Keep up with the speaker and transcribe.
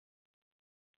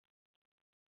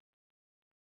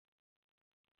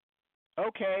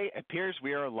Okay, it appears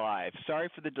we are live. Sorry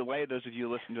for the delay, those of you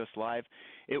who listen to us live.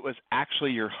 It was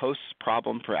actually your host's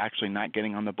problem for actually not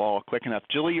getting on the ball quick enough.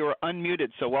 Julie, you are unmuted,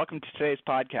 so welcome to today's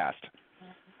podcast.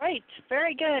 Right,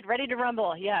 very good. Ready to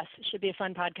rumble. Yes, it should be a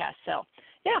fun podcast. So,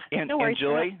 yeah, no worries. And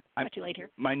Julie, not too late here.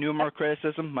 My more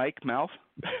criticism, Mike, mouth.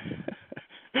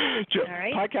 All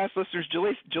right. Podcast listeners,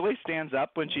 Julie stands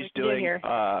up when she's doing.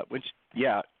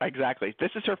 Yeah, exactly. This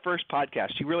is her first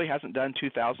podcast. She really hasn't done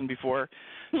 2000 before,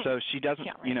 so she doesn't.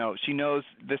 Yeah, she knows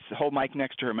this whole mic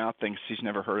next to her mouth thing. She's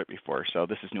never heard it before, so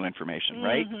this is new information,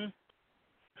 right?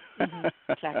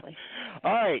 Exactly.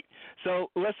 All right. So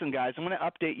listen, guys, I'm going to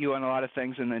update you on a lot of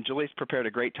things, and then Julie's prepared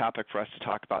a great topic for us to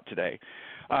talk about today.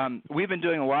 We've been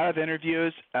doing a lot of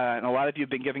interviews, and a lot of you have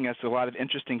been giving us a lot of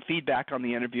interesting feedback on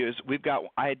the interviews.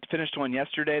 I had finished one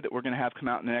yesterday that we're going to have come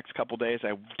out in the next couple of days.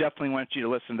 I definitely want you to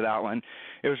listen to that one.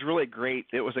 It was really great.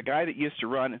 It was a guy that used to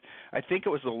run, I think it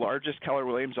was the largest Keller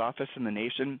Williams office in the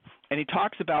nation, and he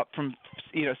talks about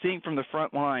seeing from the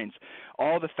front lines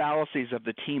all the fallacies of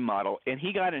the team model. And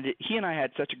he and I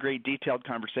had such a great detailed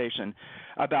conversation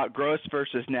about gross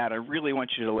versus net. I really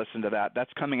want you to listen to that.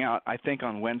 That's coming out, I think,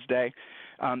 on Wednesday.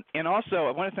 And also,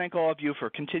 I want to thank all of you for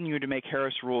continuing to make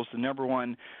Harris Rules the number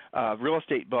one real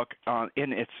estate book.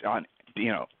 It's on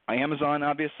Amazon,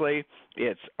 obviously.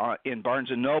 It's in Barnes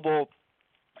 & Noble.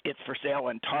 It's for sale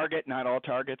in Target, not all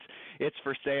Targets. It's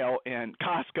for sale in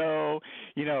Costco.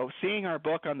 Seeing our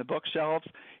book on the bookshelves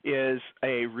is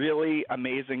a really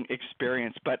amazing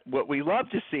experience. But what we love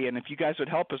to see, and if you guys would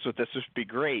help us with this would be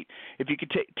great, if you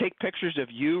could take pictures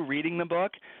of you reading the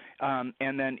book,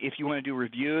 and then if you want to do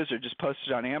reviews or just post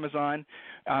it on Amazon.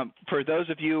 For those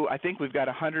of you, I think we've got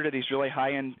 100 of these really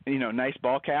high-end, nice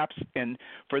ball caps. And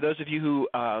for those of you who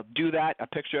do that, a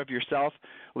picture of yourself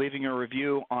leaving a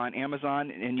review on Amazon,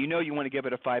 and you want to give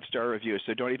it a 5-star review,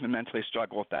 so don't even mentally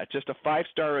struggle with that. Just a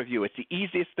 5-star review. It's the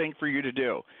easiest thing for you to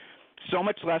do. So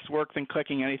much less work than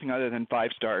clicking anything other than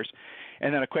 5 stars.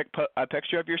 And then a quick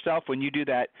picture of yourself. When you do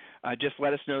that, just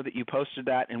let us know that you posted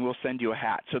that, and we'll send you a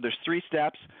hat. So there's 3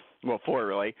 steps. Well, 4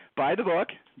 really. Buy the book.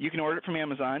 You can order it from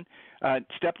Amazon.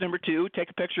 Step number 2, take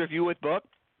a picture of you with book.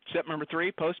 Step number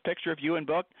 3, post picture of you and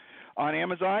book on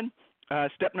Amazon.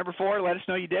 Step number 4, let us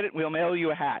know you did it. We'll mail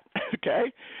you a hat,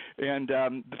 okay? And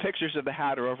the pictures of the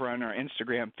hat are over on our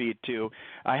Instagram feed too.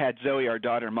 I had Zoe, our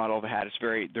daughter, model the hat.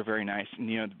 They're very nice,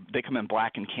 and they come in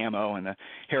black and camo, and the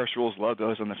Harris Rules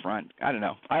logo is on the front. I don't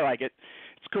know. I like it.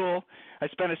 It's cool. I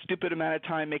spent a stupid amount of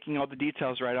time making all the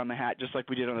details right on the hat, just like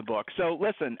we did on the book. So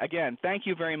listen, again, thank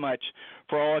you very much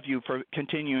for all of you for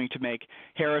continuing to make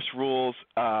Harris Rules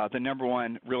the number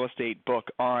one real estate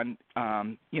book on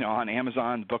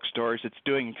Amazon bookstores. It's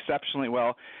doing exceptionally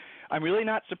well. I'm really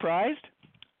not surprised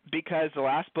because the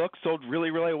last book sold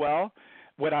really, really well.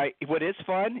 What is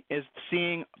fun is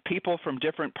seeing people from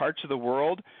different parts of the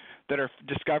world that are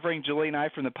discovering Julie and I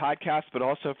from the podcast, but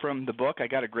also from the book. I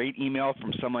got a great email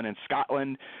from someone in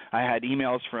Scotland. I had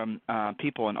emails from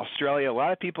people in Australia. A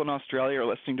lot of people in Australia are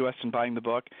listening to us and buying the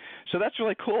book. So that's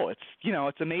really cool. It's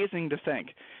amazing to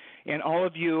think. And all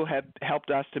of you have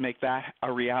helped us to make that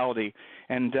a reality.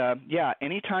 And,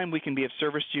 anytime we can be of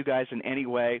service to you guys in any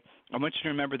way, I want you to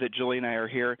remember that Julie and I are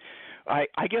here. I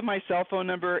give my cell phone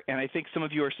number, and I think some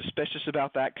of you are suspicious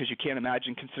about that because you can't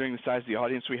imagine, considering the size of the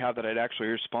audience we have, that I'd actually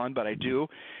respond, but I do.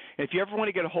 And if you ever want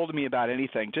to get a hold of me about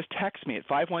anything, just text me at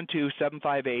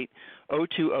 512-758-0206.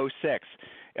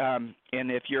 And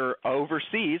if you're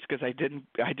overseas, because I did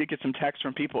get some texts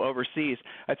from people overseas,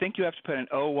 I think you have to put an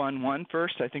 011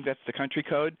 first. I think that's the country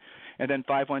code, and then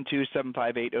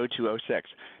 512-758-0206.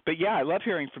 But yeah, I love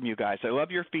hearing from you guys. I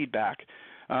love your feedback.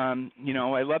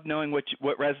 I love knowing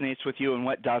what resonates with you and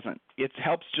what doesn't. It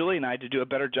helps Julie and I to do a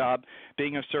better job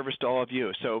being of service to all of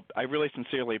you. So I really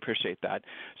sincerely appreciate that.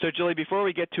 So Julie, before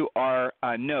we get to our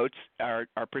notes, our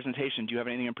presentation, do you have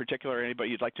anything in particular or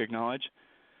anybody you'd like to acknowledge?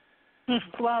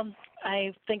 Well,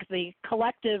 I think the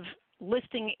collective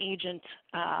listing agent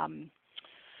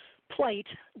plight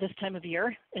this time of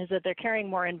year is that they're carrying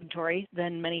more inventory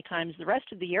than many times the rest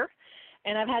of the year.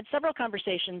 And I've had several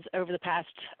conversations over the past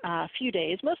few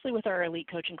days, mostly with our elite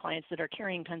coaching clients that are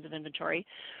carrying tons of inventory,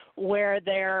 where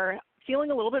they're feeling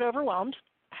a little bit overwhelmed,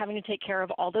 having to take care of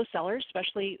all those sellers,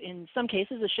 especially in some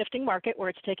cases a shifting market where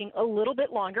it's taking a little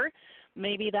bit longer.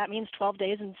 Maybe that means 12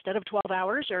 days instead of 12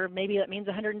 hours, or maybe that means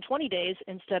 120 days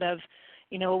instead of,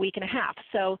 a week and a half.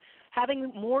 So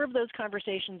having more of those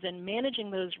conversations and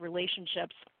managing those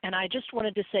relationships. And I just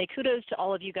wanted to say kudos to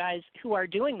all of you guys who are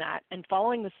doing that and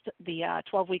following the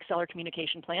 12-week seller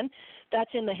communication plan.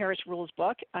 That's in the Harris Rules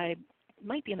book. I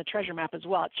might be in the treasure map as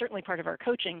well. It's certainly part of our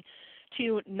coaching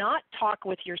to not talk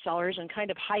with your sellers and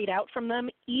kind of hide out from them,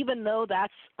 even though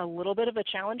that's a little bit of a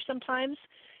challenge sometimes,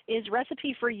 is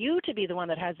recipe for you to be the one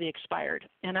that has the expired.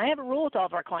 And I have a rule with all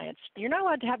of our clients. You're not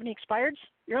allowed to have any expireds.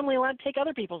 You're only allowed to take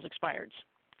other people's expireds.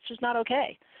 It's just not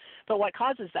okay. But what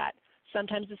causes that?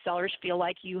 Sometimes the sellers feel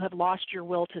like you have lost your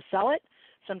will to sell it.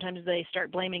 Sometimes they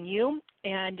start blaming you.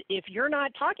 And if you're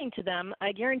not talking to them,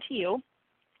 I guarantee you,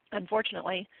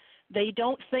 unfortunately, they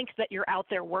don't think that you're out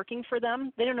there working for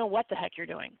them. They don't know what the heck you're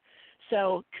doing.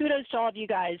 So kudos to all of you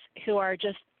guys who are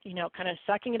just, kind of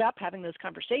sucking it up, having those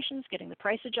conversations, getting the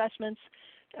price adjustments,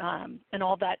 and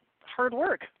all that hard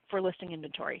work for listing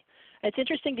inventory. It's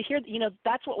interesting to hear,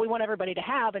 that's what we want everybody to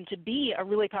have and to be a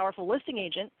really powerful listing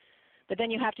agent, but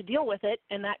then you have to deal with it,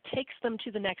 and that takes them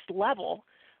to the next level,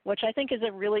 which I think is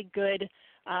a really good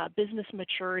business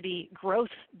maturity growth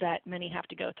that many have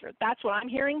to go through. That's what I'm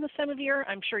hearing this time of year.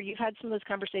 I'm sure you've had some of those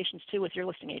conversations too with your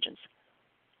listing agents.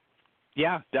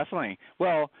 Yeah, definitely.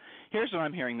 Well, here's what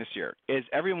I'm hearing this year is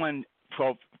everyone,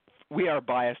 well, we are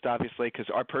biased obviously because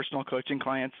our personal coaching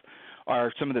clients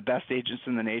are some of the best agents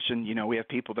in the nation. We have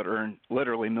people that earn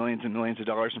literally millions and millions of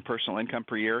dollars in personal income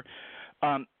per year.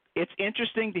 It's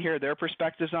interesting to hear their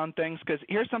perspectives on things because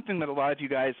here's something that a lot of you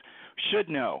guys should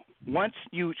know. Once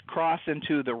you cross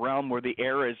into the realm where the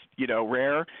air is,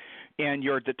 rare and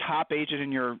you're the top agent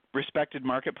in your respected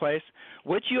marketplace,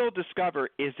 what you'll discover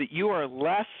is that you are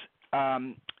less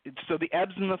so the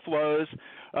ebbs and the flows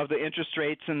of the interest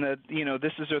rates and the,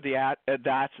 this is or the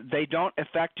that's, they don't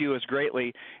affect you as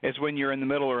greatly as when you're in the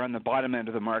middle or on the bottom end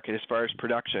of the market as far as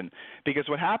production. Because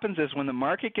what happens is when the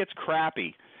market gets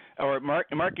crappy, or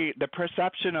the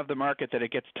perception of the market that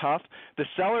it gets tough, the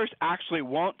sellers actually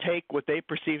won't take what they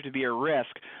perceive to be a risk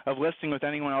of listing with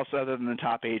anyone else other than the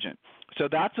top agent. So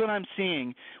that's what I'm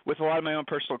seeing with a lot of my own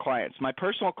personal clients. My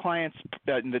personal clients,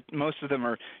 most of them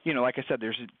are, like I said,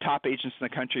 there's top agents in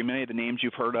the country, many of the names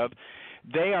you've heard of.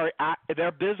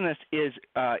 Their business is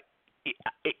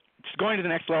it's going to the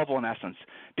next level in essence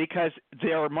because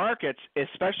their markets,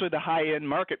 especially the high-end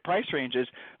market price ranges,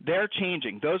 they're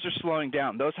changing. Those are slowing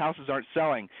down. Those houses aren't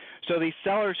selling. So these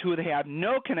sellers who they have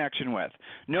no connection with,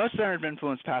 no center of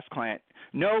influence past client,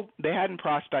 no, they hadn't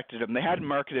prospected them, they hadn't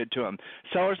marketed to them.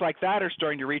 Sellers like that are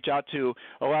starting to reach out to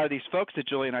a lot of these folks that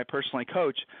Julie and I personally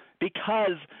coach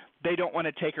because they don't want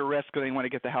to take a risk or they want to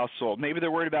get the house sold. Maybe they're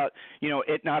worried about,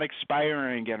 it not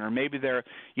expiring again, or maybe they're,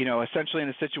 essentially in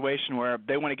a situation where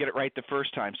they want to get it right the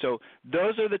first time. So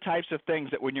those are the types of things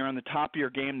that when you're on the top of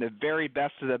your game, the very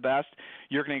best of the best,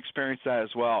 you're going to experience that as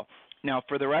well. Now,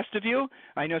 for the rest of you,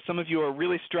 I know some of you are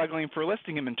really struggling for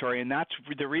listing inventory, and that's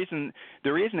the reason.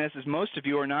 The reason is most of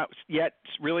you are not yet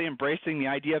really embracing the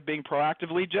idea of being proactive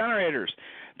lead generators.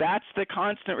 That's the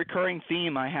constant recurring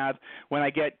theme I have when I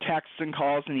get texts and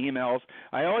calls and emails.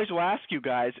 I always will ask you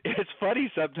guys, it's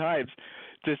funny sometimes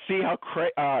to see how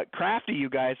crafty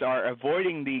you guys are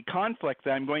avoiding the conflict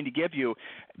that I'm going to give you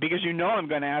because I'm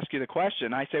going to ask you the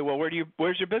question. I say, well, where's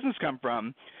your business come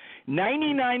from?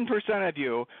 99% of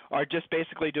you are just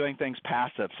basically doing things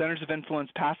passive. Centers of influence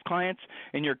past clients,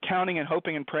 and you're counting and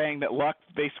hoping and praying that luck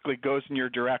basically goes in your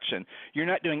direction. You're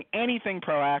not doing anything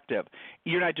proactive.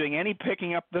 You're not doing any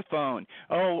picking up the phone.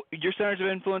 Oh, your centers of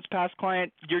influence past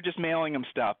client, you're just mailing them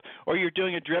stuff. Or you're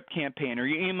doing a drip campaign, or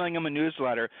you're emailing them a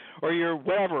newsletter, or you're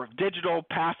whatever, digital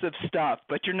passive stuff,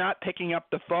 but you're not picking up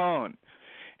the phone.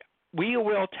 We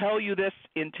will tell you this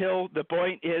until the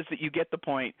point is that you get the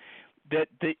point. That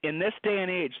in this day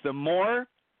and age, the more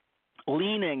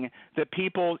leaning that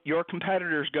people, your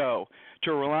competitors, go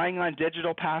to relying on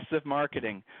digital passive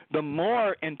marketing, the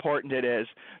more important it is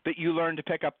that you learn to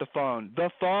pick up the phone. The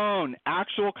phone,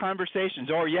 actual conversations,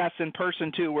 or yes, in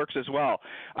person too works as well.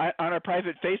 On our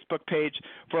private Facebook page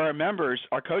for our members,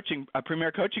 our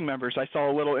Premier Coaching members, I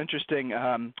saw a little interesting,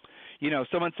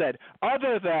 someone said,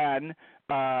 other than,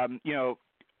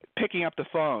 picking up the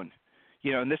phone.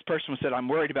 And this person said, I'm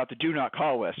worried about the do not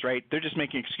call list, right? They're just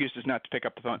making excuses not to pick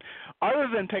up the phone. Other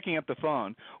than picking up the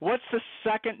phone, what's the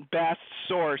second best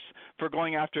source for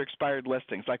going after expired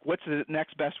listings? Like, what's the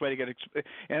next best way to get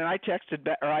and I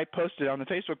posted on the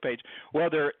Facebook page, well,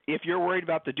 if you're worried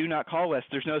about the do not call list,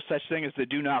 there's no such thing as the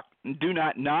do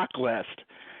not knock list.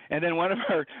 And then one of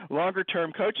our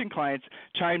longer-term coaching clients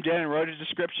chimed in and wrote a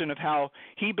description of how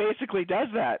he basically does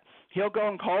that. He'll go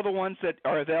and call the ones that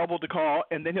are available to call,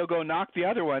 and then he'll go knock the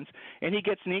other ones, and he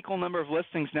gets an equal number of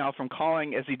listings now from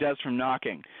calling as he does from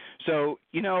knocking. So,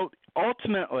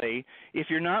 ultimately, if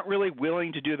you're not really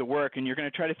willing to do the work and you're going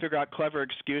to try to figure out clever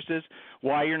excuses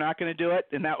why you're not going to do it,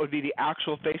 and that would be the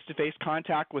actual face-to-face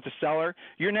contact with the seller,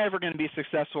 you're never going to be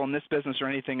successful in this business or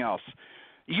anything else.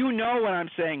 You know what I'm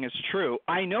saying is true.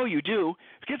 I know you do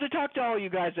because I talk to all you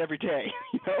guys every day.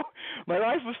 My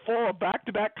life was full of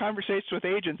back-to-back conversations with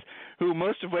agents who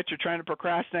most of which are trying to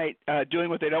procrastinate doing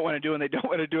what they don't want to do, and they don't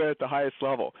want to do it at the highest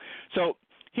level. So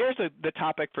here's the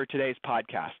topic for today's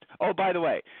podcast. Oh, by the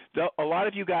way, a lot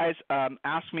of you guys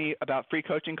ask me about free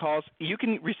coaching calls. You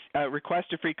can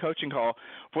request a free coaching call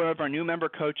for one of our new member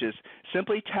coaches.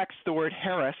 Simply text the word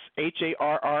Harris,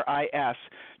 Harris,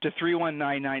 to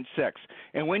 31996.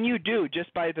 And when you do,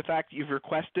 just by the fact that you've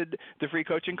requested the free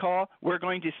coaching call, we're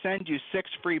going to send you 6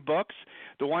 free books.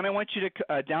 The one I want you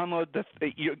to download,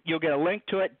 you'll get a link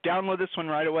to it. Download this one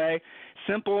right away.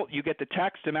 Simple. You get the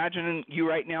text. Imagine you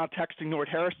right now texting the word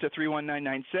Harris to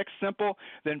 31996. Simple.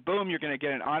 Then boom, you're going to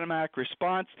get an automatic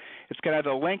response. It's going to have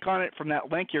a link on it. From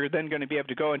that link, you're then going to be able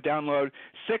to go and download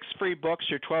 6 free books,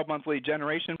 your 12-month lead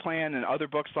generation plan, and other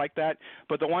books like that.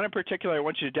 But the one in particular I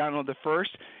want you to download the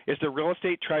first is the Real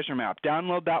Estate Treasure Map.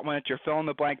 Download that one at your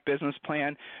fill-in-the-blank business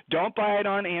plan. Don't buy it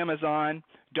on Amazon.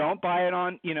 Don't buy it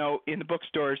on, in the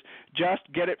bookstores. Just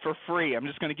get it for free. I'm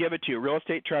just going to give it to you, Real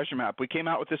Estate Treasure Map. We came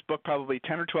out with this book probably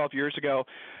 10 or 12 years ago,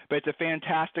 but it's a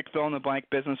fantastic fill-in-the-blank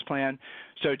business plan.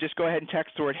 So just go ahead and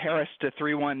text the word Harris to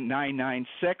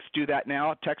 31996. Do that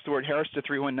now. Text the word Harris to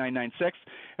 31996.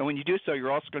 And when you do so,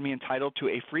 you're also going to be entitled to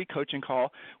a free coaching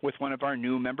call with one of our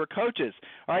new member coaches.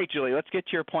 All right, Julie, let's get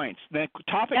to your points. The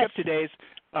topic of today's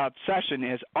session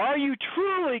is, are you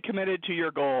truly committed to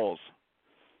your goals?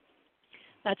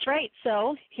 That's right.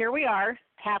 So here we are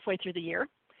halfway through the year.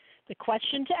 The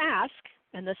question to ask,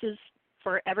 and this is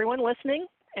for everyone listening,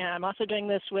 and I'm also doing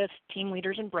this with team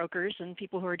leaders and brokers and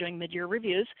people who are doing mid-year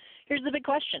reviews. Here's the big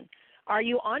question. Are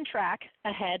you on track,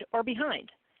 ahead, or behind?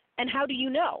 And how do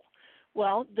you know?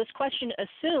 Well, this question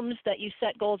assumes that you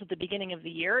set goals at the beginning of the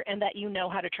year and that you know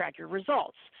how to track your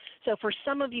results. So for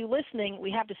some of you listening,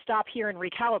 we have to stop here and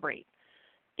recalibrate.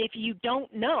 If you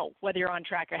don't know whether you're on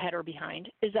track, ahead, or behind,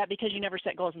 is that because you never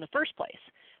set goals in the first place?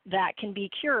 That can be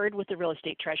cured with the Real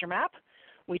Estate Treasure Map.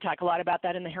 We talk a lot about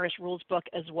that in the Harris Rules book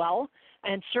as well.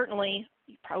 And certainly,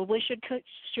 you probably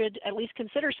should at least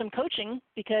consider some coaching,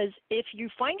 because if you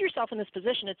find yourself in this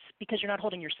position, it's because you're not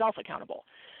holding yourself accountable.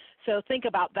 So think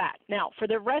about that. Now, for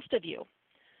the rest of you,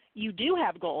 you do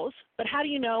have goals, but how do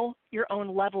you know your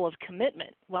own level of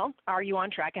commitment? Well, are you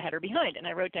on track, ahead, or behind? And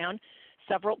I wrote down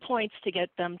several points to get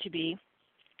them to be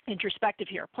introspective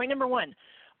here. Point number 1,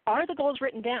 are the goals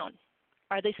written down?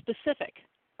 Are they specific?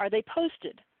 Are they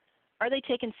posted? Are they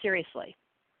taken seriously?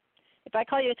 If I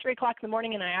call you at 3 o'clock in the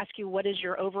morning and I ask you what is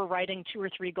your overriding 2 or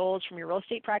 3 goals from your real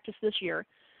estate practice this year,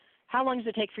 how long does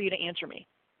it take for you to answer me?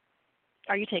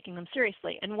 Are you taking them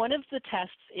seriously? And one of the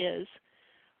tests is,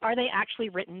 are they actually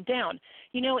written down?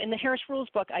 In the Harris Rules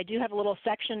book, I do have a little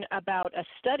section about a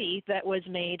study that was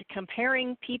made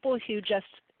comparing people who just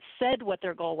said what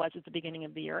their goal was at the beginning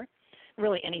of the year,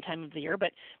 really any time of the year,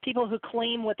 but people who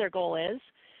claim what their goal is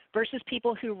versus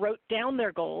people who wrote down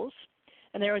their goals.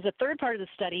 And there was a third part of the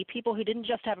study, people who didn't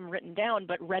just have them written down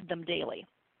but read them daily.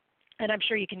 And I'm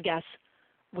sure you can guess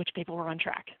which people were on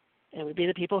track. It would be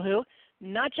the people who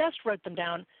not just wrote them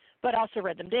down but also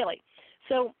read them daily.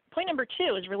 So point number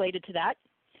 2 is related to that.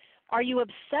 Are you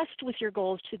obsessed with your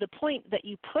goals to the point that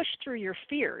you push through your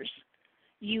fears,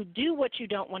 you do what you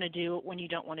don't want to do when you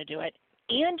don't want to do it,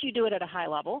 and you do it at a high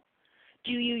level?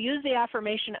 Do you use the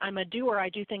affirmation, I'm a doer, I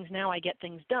do things now, I get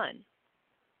things done?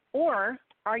 Or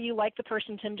are you like the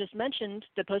person Tim just mentioned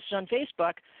that posted on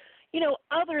Facebook,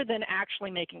 other than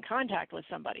actually making contact with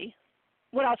somebody,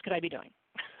 what else could I be doing?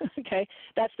 Okay,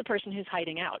 that's the person who's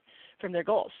hiding out from their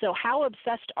goals. So how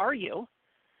obsessed are you?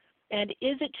 And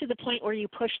is it to the point where you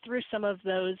push through some of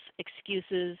those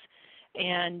excuses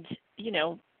and,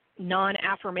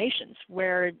 non-affirmations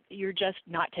where you're just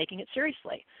not taking it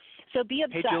seriously? So be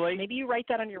obsessed. Hey, Julie, maybe you write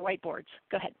that on your whiteboards.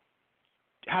 Go ahead.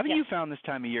 Haven't you found this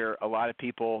time of year a lot of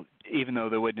people, even though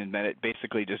they wouldn't admit it,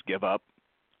 basically just give up?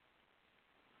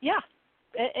 Yeah,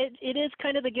 it is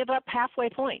kind of the give up halfway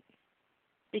point.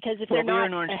 Because if they're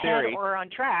not ahead or on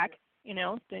track, then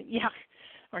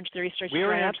Orange Theory starts to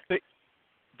dry up.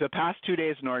 The past 2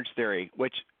 days in Orange Theory,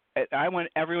 which I want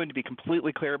everyone to be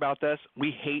completely clear about this.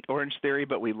 We hate Orange Theory,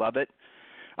 but we love it.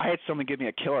 I had someone give me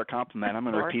a killer compliment. I'm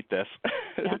going to repeat this.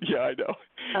 Yeah, I know.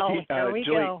 Oh, here we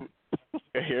go.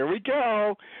 Here we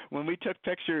go. When we took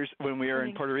pictures when we were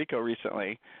in Puerto Rico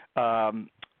recently,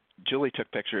 Julie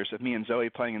took pictures of me and Zoe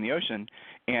playing in the ocean,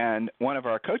 and one of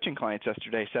our coaching clients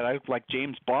yesterday said I look like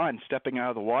James Bond stepping out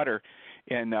of the water.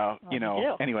 And,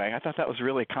 anyway, I thought that was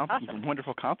really a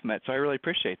wonderful compliment, so I really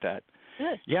appreciate that.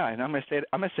 Good. Yeah, and I'm going to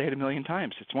say it a million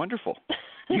times. It's wonderful.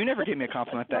 You never gave me a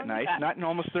compliment that nice, not in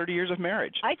almost 30 years of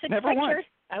marriage. I took never a picture. once.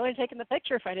 I would have taken the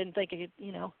picture if I didn't think it,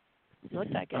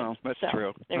 looked that good. Oh, that's so,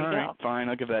 true. There you All go. right, fine,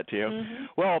 I'll give that to you. Mm-hmm.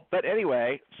 Well, but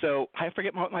anyway, so I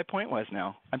forget what my point was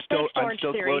now. I'm still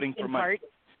gloating for my. Part.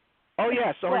 Oh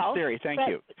yes, Orange Theory. Thank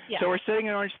you. Yeah. So we're sitting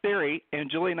in Orange Theory, and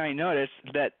Julie and I noticed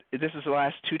that this is the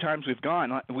last 2 times we've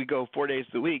gone. We go 4 days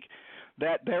a week.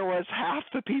 That there was half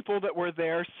the people that were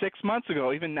there 6 months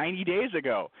ago, even 90 days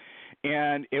ago.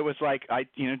 And it was like,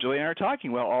 Julie and I are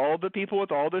talking. Well, all the people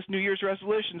with all this New Year's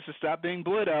resolutions to stop being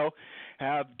Bluto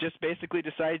have just basically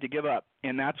decided to give up.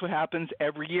 And that's what happens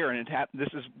every year. And this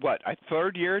is what,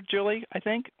 3rd year, Julie, I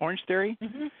think, Orange Theory?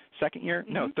 Mm-hmm. 2nd year?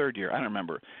 Mm-hmm. No, 3rd year. I don't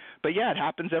remember. But, yeah, it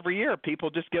happens every year. People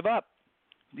just give up.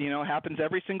 It happens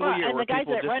every single year. And where the guys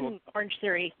people that run Orange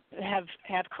Theory have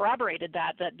corroborated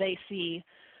that they see,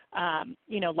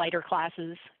 lighter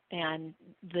classes and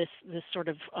this sort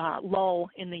of lull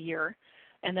in the year,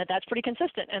 and that's pretty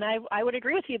consistent. And I would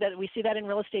agree with you that we see that in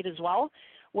real estate as well,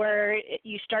 where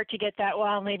you start to get that,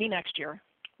 well, maybe next year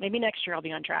I'll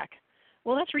be on track.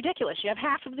 Well, that's ridiculous. You have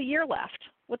half of the year left.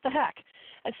 What the heck?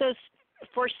 And so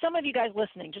for some of you guys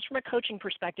listening, just from a coaching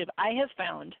perspective, I have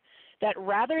found that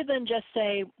rather than just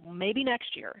say maybe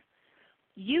next year,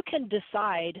 you can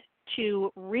decide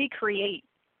to recreate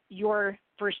your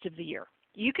first of the year.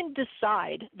 You can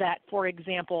decide that, for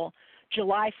example,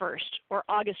 July 1st or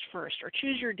August 1st, or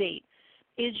choose your date,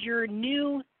 is your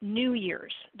new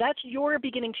Year's. That's your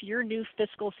beginning to your new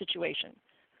fiscal situation.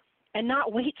 And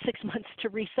not wait 6 months to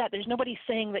reset. There's nobody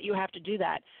saying that you have to do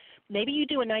that. Maybe you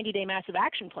do a 90-day massive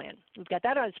action plan. We've got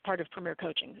that as part of Premier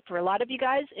Coaching. For a lot of you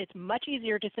guys, it's much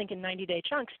easier to think in 90-day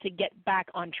chunks to get back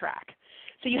on track.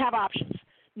 So you have options,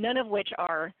 none of which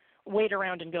are wait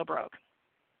around and go broke.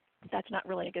 That's not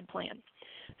really a good plan.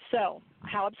 So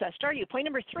how obsessed are you? Point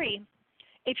number 3,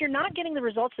 if you're not getting the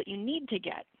results that you need to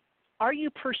get, are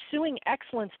you pursuing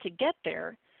excellence to get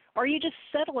there, or are you just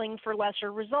settling for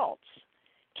lesser results?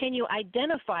 Can you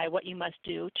identify what you must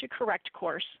do to correct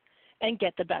course and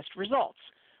get the best results?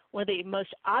 One of the most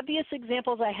obvious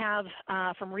examples I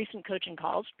have from recent coaching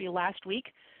calls would be last week,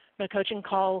 a coaching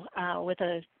call with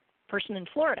a person in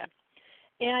Florida.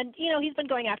 And, he's been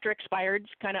going after expireds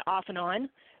kind of off and on,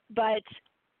 but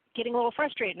getting a little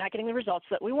frustrated, not getting the results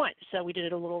that we want. So we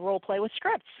did a little role play with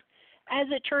scripts. As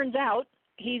it turns out,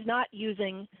 he's not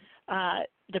using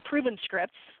the proven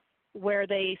scripts where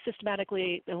they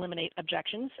systematically eliminate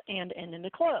objections and end in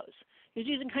a close. He's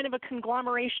using kind of a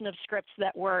conglomeration of scripts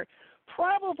that were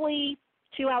probably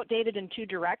too outdated and too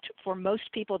direct for most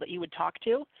people that you would talk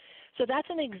to. So that's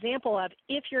an example of,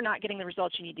 if you're not getting the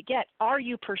results you need to get, are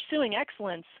you pursuing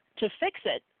excellence to fix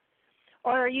it?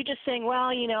 Or are you just saying, well,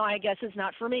 I guess it's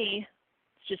not for me.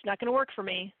 It's just not going to work for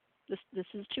me. This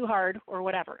is too hard, or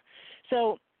whatever.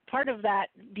 So part of that,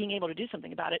 being able to do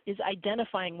something about it, is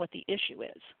identifying what the issue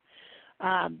is.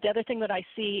 The other thing that I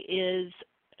see is,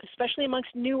 especially amongst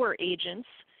newer agents,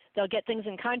 they'll get things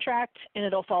in contract and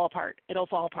it'll fall apart.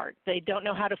 They don't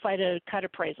know how to fight a cut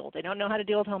appraisal. They don't know how to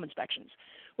deal with home inspections.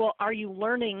 Well, are you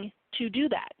learning to do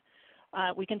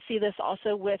that? We can see this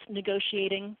also with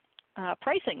negotiating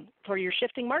pricing for your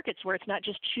shifting markets, where it's not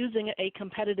just choosing a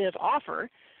competitive offer.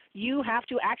 You have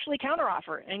to actually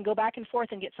counteroffer and go back and forth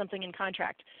and get something in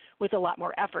contract with a lot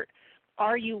more effort.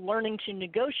 Are you learning to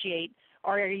negotiate,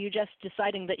 or are you just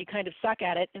deciding that you kind of suck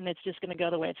at it and it's just going to go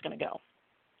the way it's going to go?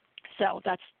 So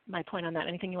that's my point on that.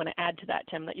 Anything you want to add to that,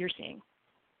 Tim, that you're seeing?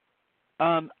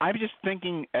 I'm just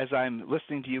thinking, as I'm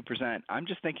listening to you present, I'm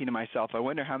just thinking to myself, I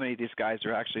wonder how many of these guys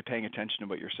are actually paying attention to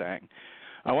what you're saying.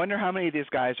 I wonder how many of these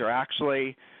guys are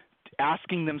actually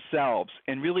asking themselves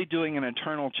and really doing an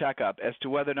internal checkup as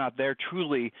to whether or not they're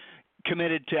truly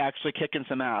committed to actually kicking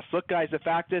some ass. Look, guys, the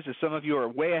fact is some of you are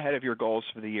way ahead of your goals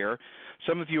for the year.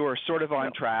 Some of you are sort of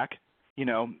on track,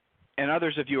 and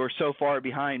others of you are so far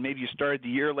behind. Maybe you started the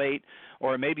year late,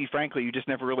 or maybe, frankly, you just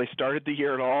never really started the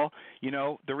year at all.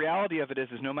 The reality of it is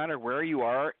no matter where you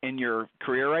are in your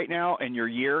career right now and your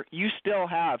year, you still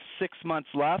have 6 months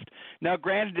left. Now,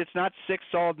 granted, it's not 6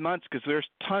 solid months because there's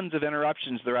tons of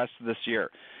interruptions the rest of this year.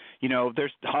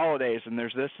 There's holidays and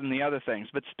there's this and the other things,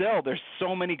 but still there's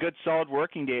so many good solid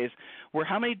working days where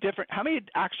how many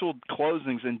actual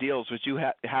closings and deals would you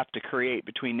have to create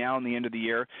between now and the end of the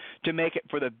year to make it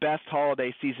for the best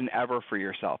holiday season ever for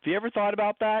yourself? Have you ever thought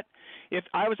about that? If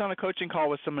I was on a coaching call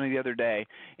with somebody the other day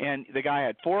and the guy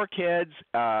had 4 kids,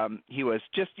 he was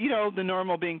just, the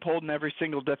normal being pulled in every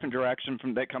single different direction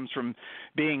that comes from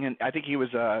being, I think he was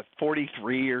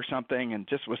 43 or something, and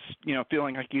just was,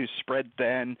 feeling like he was spread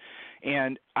thin.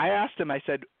 And I asked him, I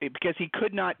said, because he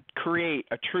could not create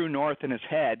a true north in his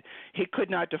head, he could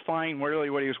not define really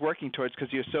what he was working towards because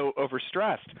he was so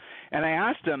overstressed. And I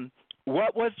asked him,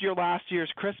 what was your last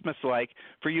year's Christmas like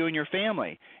for you and your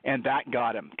family? And that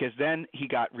got him, because then he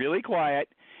got really quiet,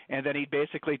 and then he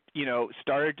basically,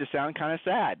 started to sound kind of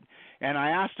sad. And I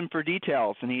asked him for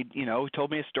details, and he,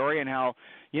 told me a story and how,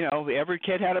 every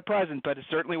kid had a present, but it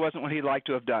certainly wasn't what he'd like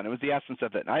to have done. It was the essence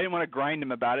of it. I didn't want to grind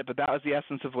him about it, but that was the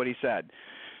essence of what he said.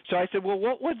 So I said, well,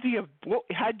 what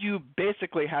had you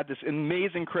basically had this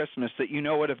amazing Christmas that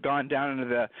would have gone down into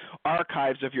the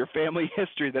archives of your family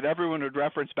history that everyone would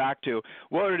reference back to,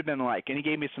 what would it have been like? And he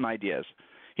gave me some ideas.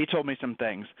 He told me some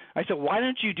things. I said, why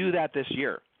don't you do that this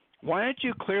year? Why don't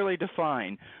you clearly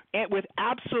define, and with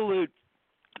absolute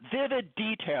vivid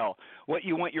detail, what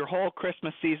you want your whole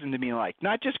Christmas season to be like?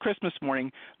 Not just Christmas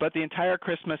morning, but the entire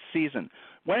Christmas season.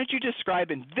 Why don't you describe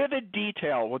in vivid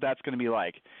detail what that's going to be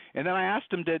like? And then I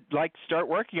asked him to start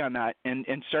working on that and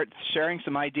start sharing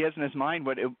some ideas in his mind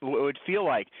what it would feel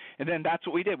like. And then that's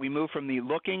what we did. We moved from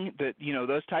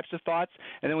those types of thoughts,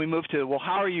 and then we moved to, well,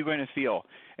 how are you going to feel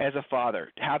as a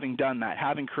father, having done that,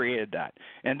 having created that?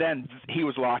 And then he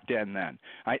was locked in then.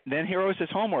 Then here was his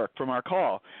homework from our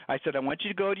call. I said, I want you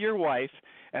to go to your wife,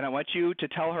 and I want you to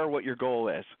tell her what your goal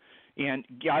is. And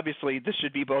obviously, this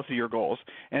should be both of your goals.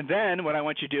 And then what I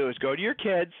want you to do is go to your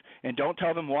kids and don't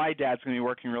tell them why Dad's going to be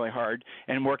working really hard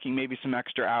and working maybe some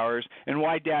extra hours, and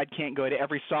why Dad can't go to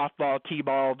every softball,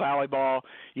 t-ball, volleyball,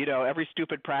 every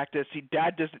stupid practice.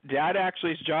 Dad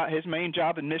actually, his main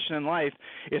job and mission in life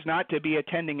is not to be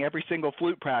attending every single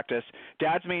flute practice.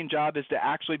 Dad's main job is to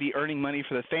actually be earning money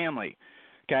for the family.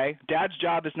 Okay? Dad's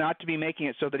job is not to be making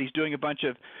it so that he's doing a bunch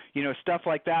of, stuff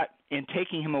like that and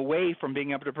taking him away from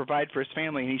being able to provide for his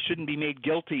family. And he shouldn't be made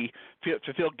to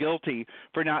feel guilty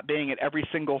for not being at every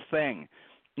single thing.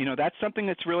 That's something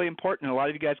that's really important. A lot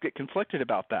of you guys get conflicted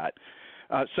about that.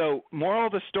 So moral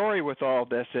of the story with all of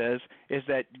this is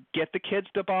that get the kids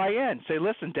to buy in. Say,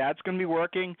 listen, Dad's going to be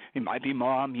working. It might be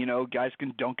Mom. Guys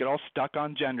don't get all stuck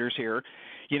on genders here.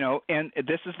 And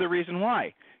this is the reason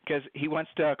why. Because he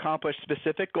wants to accomplish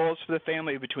specific goals for the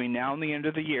family between now and the end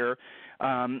of the year.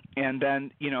 And then,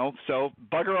 so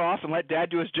bugger off and let Dad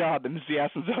do his job, and this is the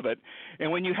essence of it.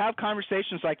 And when you have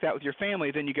conversations like that with your family,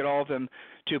 then you get all of them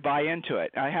to buy into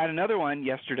it. I had another one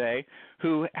yesterday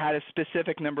who had a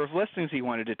specific number of listings he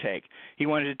wanted to take. He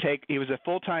was a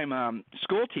full-time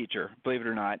school teacher, believe it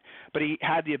or not, but he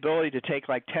had the ability to take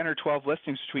like 10 or 12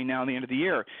 listings between now and the end of the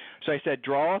year. So I said,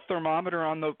 draw a thermometer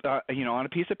on the, on a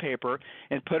piece of paper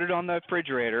and put it on the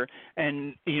refrigerator,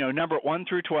 and, number 1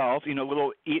 through 12,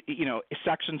 little,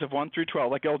 sections of 1 through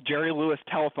 12, like old Jerry Lewis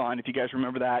Telethon, if you guys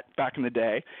remember that back in the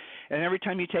day. And every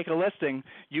time you take a listing,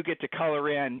 you get to color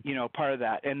in, part of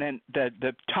that. And then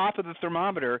the top of the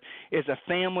thermometer is a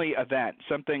family event,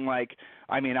 something like,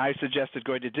 I suggested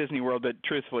going to Disney World, but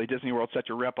truthfully, Disney World's such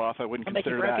a ripoff, I wouldn't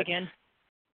consider that. I'll make you broke again.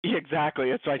 Yeah,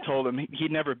 exactly. That's what I told him.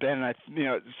 He'd never been, and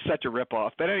it's such a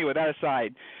ripoff. But anyway, that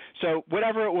aside, so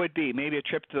whatever it would be, maybe a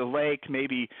trip to the lake,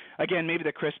 maybe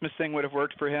the Christmas thing would have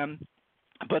worked for him.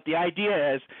 But the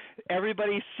idea is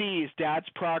everybody sees Dad's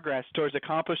progress towards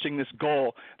accomplishing this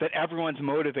goal that everyone's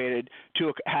motivated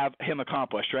to have him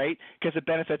accomplish, right? Because it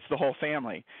benefits the whole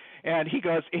family. And he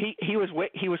goes, he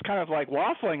was kind of like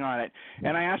waffling on it.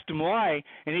 And I asked him why,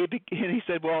 and he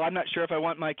said, well, I'm not sure if I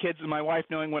want my kids and my wife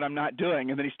knowing what I'm not doing.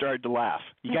 And then he started to laugh.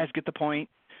 You guys get the point?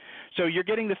 So you're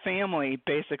getting the family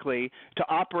basically to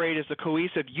operate as a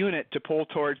cohesive unit to pull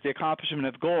towards the accomplishment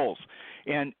of goals,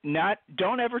 and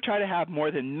don't ever try to have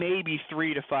more than maybe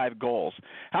 3 to 5 goals.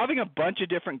 Having a bunch of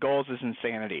different goals is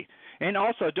insanity. And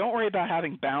also, don't worry about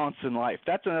having balance in life.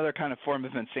 That's another kind of form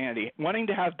of insanity. Wanting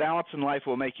to have balance in life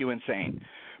will make you insane,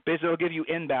 because it will give you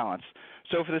imbalance.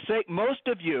 So for the sake, most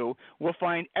of you will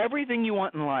find everything you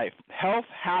want in life: health,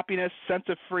 happiness, sense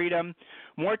of freedom,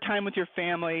 more time with your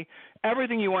family.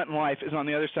 Everything you want in life is on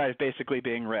the other side of basically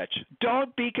being rich.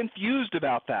 Don't be confused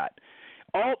about that.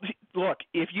 Look,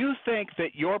 if you think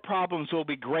that your problems will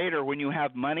be greater when you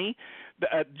have money,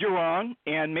 you're wrong,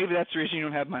 and maybe that's the reason you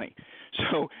don't have money.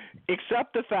 So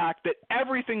accept the fact that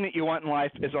everything that you want in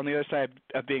life is on the other side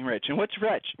of being rich. And what's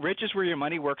rich? Rich is where your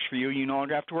money works for you. You no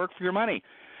longer have to work for your money.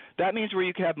 That means where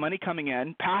you can have money coming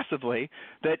in passively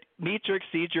that meets or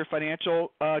exceeds your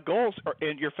financial goals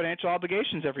and your financial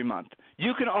obligations every month.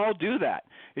 You can all do that.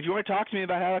 If you want to talk to me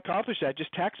about how to accomplish that,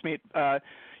 just text me at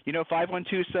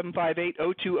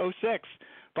 512-758-0206,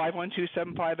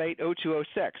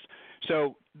 512-758-0206.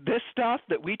 So this stuff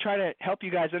that we try to help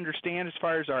you guys understand as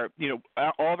far as our,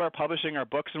 all of our publishing, our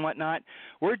books and whatnot,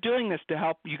 we're doing this to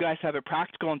help you guys have a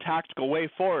practical and tactical way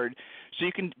forward so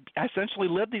you can essentially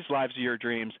live these lives of your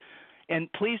dreams.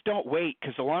 And please don't wait,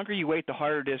 because the longer you wait, the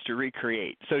harder it is to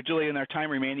recreate. So, Julie, in our time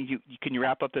remaining, can you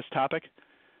wrap up this topic?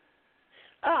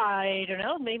 I don't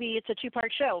know. Maybe it's a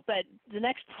two-part show, but the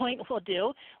next point we'll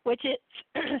do, which is,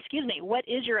 excuse me, what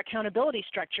is your accountability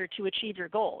structure to achieve your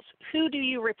goals? Who do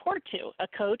you report to? A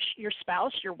coach, your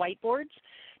spouse, your whiteboards?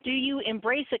 Do you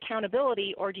embrace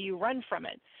accountability or do you run from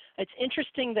it? It's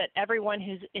interesting that everyone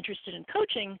who's interested in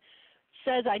coaching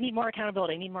says, I need more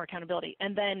accountability, I need more accountability.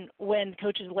 And then when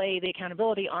coaches lay the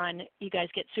accountability on, you guys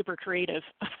get super creative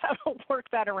about how to work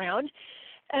that around.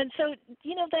 And so,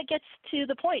 that gets to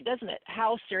the point, doesn't it?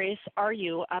 How serious are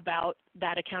you about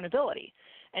that accountability?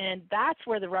 And that's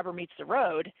where the rubber meets the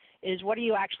road, is what are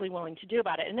you actually willing to do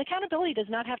about it? And accountability does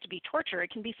not have to be torture.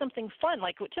 It can be something fun,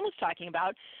 like what Tim was talking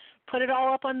about. Put it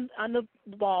all up on the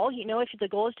wall. If the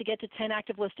goal is to get to 10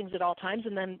 active listings at all times,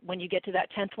 and then when you get to that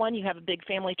 10th one, you have a big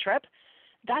family trip,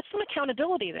 that's some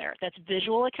accountability there. That's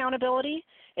visual accountability.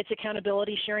 It's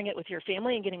accountability sharing it with your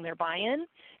family and getting their buy-in.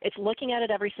 It's looking at it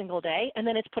every single day, and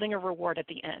then it's putting a reward at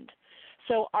the end.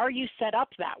 So are you set up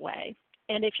that way?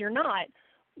 And if you're not,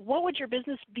 what would your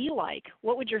business be like?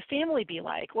 What would your family be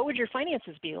like? What would your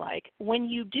finances be like when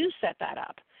you do set that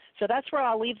up? So that's where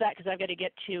I'll leave that, because I've got to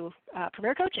get to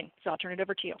Premier Coaching. So I'll turn it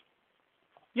over to you.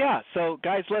 Yeah, so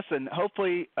guys, listen,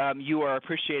 hopefully you are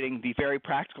appreciating the very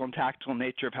practical and tactical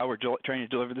nature of how we're trying to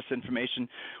deliver this information.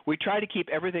 We try to keep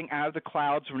everything out of the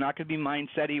clouds. We're not going to be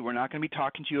mindset-y. We're not going to be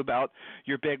talking to you about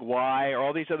your big why or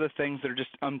all these other things that are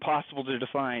just impossible to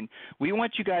define. We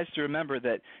want you guys to remember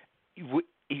that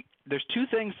there's two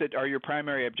things that are your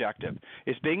primary objective,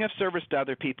 is being of service to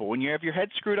other people. When you have your head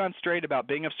screwed on straight about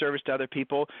being of service to other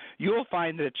people, you will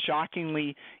find that it's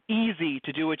shockingly easy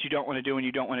to do what you don't want to do and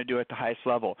you don't want to do at the highest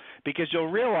level, because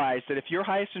you'll realize that if your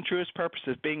highest and truest purpose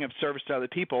is being of service to other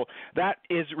people, that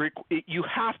is you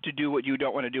have to do what you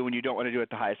don't want to do when you don't want to do at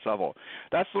the highest level.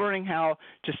 That's learning how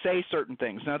to say certain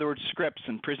things, in other words, scripts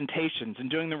and presentations and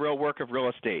doing the real work of real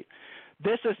estate.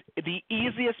 This is the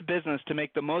easiest business to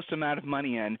make the most amount of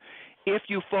money in if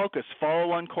you focus, follow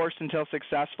one course until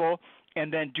successful,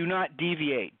 and then do not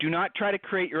deviate. Do not try to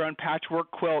create your own patchwork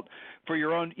quilt for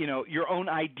your own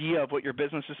idea of what your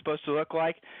business is supposed to look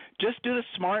like. Just do the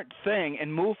smart thing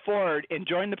and move forward and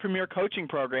join the Premier Coaching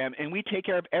Program, and we take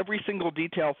care of every single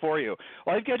detail for you.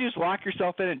 All you've got to do is lock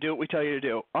yourself in and do what we tell you to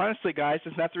do. Honestly, guys,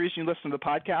 isn't that the reason you listen to the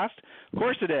podcast? Of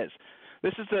course it is.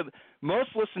 This is the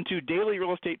most listened to daily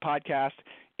real estate podcast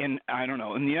in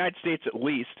the United States at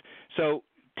least. So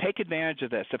take advantage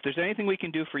of this. If there's anything we can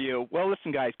do for you, well,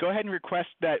 listen, guys, go ahead and request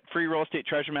that free real estate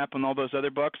treasure map and all those other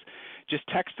books. Just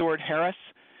text the word Harris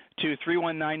to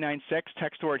 31996.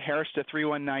 Text the word Harris to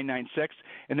 31996.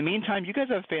 In the meantime, you guys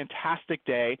have a fantastic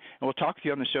day, and we'll talk to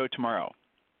you on the show tomorrow.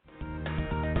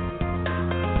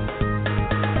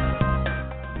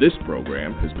 This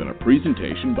program has been a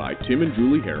presentation by Tim and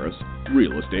Julie Harris,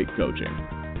 Real Estate Coaching.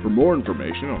 For more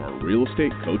information on our real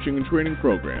estate coaching and training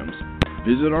programs,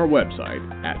 visit our website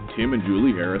at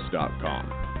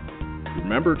timandjulieharris.com.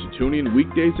 Remember to tune in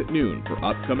weekdays at noon for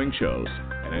upcoming shows.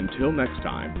 And until next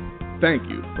time, thank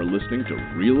you for listening to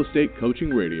Real Estate Coaching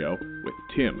Radio with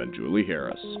Tim and Julie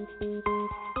Harris.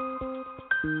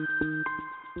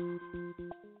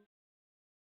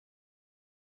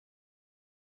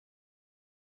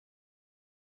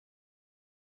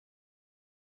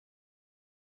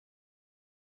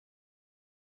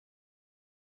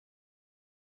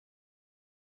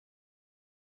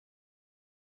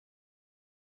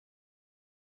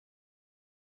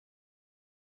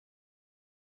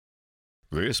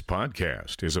 This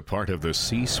podcast is a part of the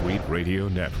C-Suite Radio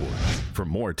Network. For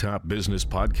more top business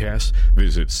podcasts,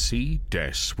 visit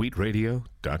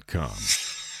c-suiteradio.com.